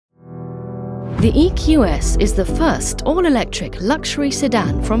The EQS is the first all-electric luxury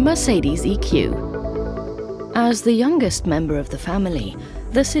sedan from Mercedes EQ. As the youngest member of the family,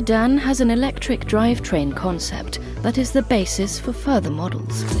 the sedan has an electric drivetrain concept that is the basis for further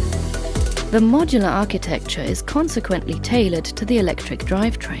models. The modular architecture is consequently tailored to the electric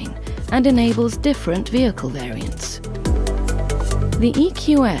drivetrain and enables different vehicle variants. The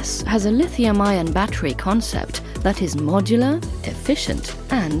EQS has a lithium-ion battery concept that is modular, efficient,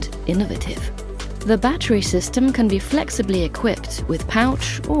 and innovative. The battery system can be flexibly equipped with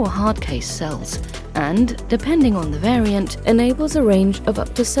pouch or hardcase cells and, depending on the variant, enables a range of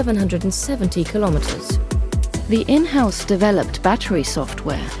up to 770 kilometers. The in-house developed battery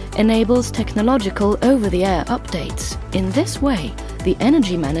software enables technological over-the-air updates. In this way, the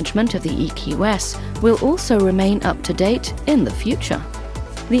energy management of the EQS will also remain up to date in the future.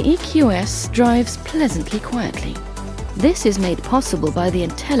 The EQS drives pleasantly quietly. This is made possible by the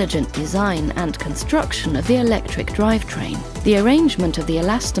intelligent design and construction of the electric drivetrain, the arrangement of the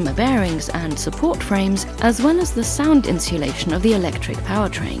elastomer bearings and support frames, as well as the sound insulation of the electric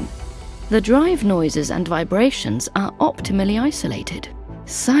powertrain. The drive noises and vibrations are optimally isolated.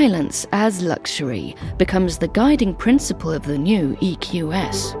 Silence as luxury becomes the guiding principle of the new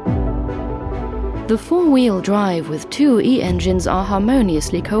EQS. The four-wheel drive with two e-engines are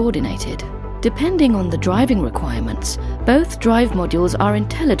harmoniously coordinated. Depending on the driving requirements, both drive modules are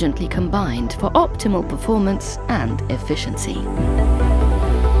intelligently combined for optimal performance and efficiency.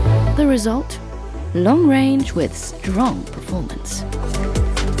 The result? Long range with strong performance.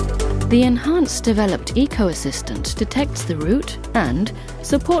 The enhanced developed Eco Assistant detects the route and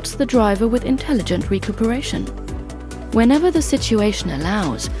supports the driver with intelligent recuperation. Whenever the situation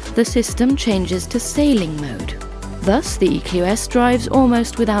allows, the system changes to sailing mode. Thus, the EQS drives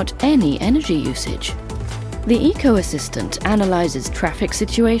almost without any energy usage. The Eco Assistant analyzes traffic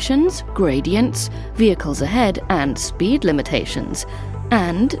situations, gradients, vehicles ahead, and speed limitations,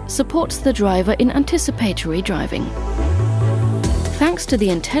 and supports the driver in anticipatory driving. Thanks to the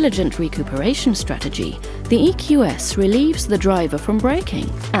intelligent recuperation strategy, the EQS relieves the driver from braking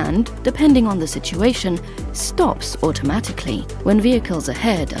and, depending on the situation, stops automatically when vehicles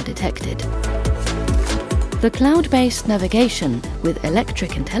ahead are detected. The cloud-based navigation with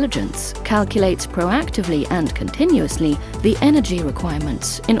electric intelligence calculates proactively and continuously the energy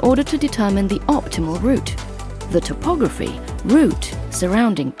requirements in order to determine the optimal route. The topography, route,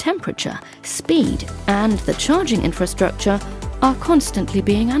 surrounding temperature, speed, and the charging infrastructure are constantly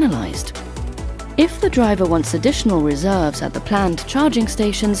being analyzed. If the driver wants additional reserves at the planned charging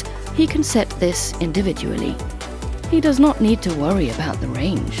stations, he can set this individually. He does not need to worry about the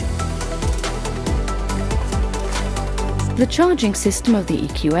range. The charging system of the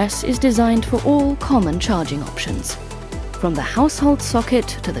EQS is designed for all common charging options, from the household socket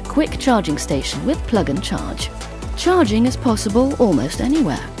to the quick charging station with plug and charge. Charging is possible almost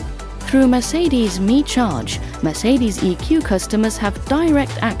anywhere. Through Mercedes Me Charge, Mercedes EQ customers have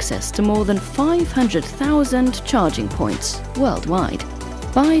direct access to more than 500,000 charging points worldwide.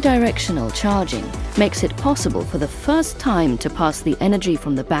 Bidirectional charging makes it possible for the first time to pass the energy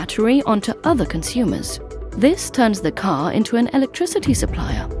from the battery onto other consumers. This turns the car into an electricity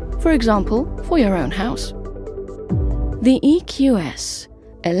supplier, for example, for your own house. The EQS,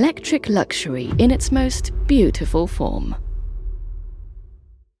 electric luxury in its most beautiful form.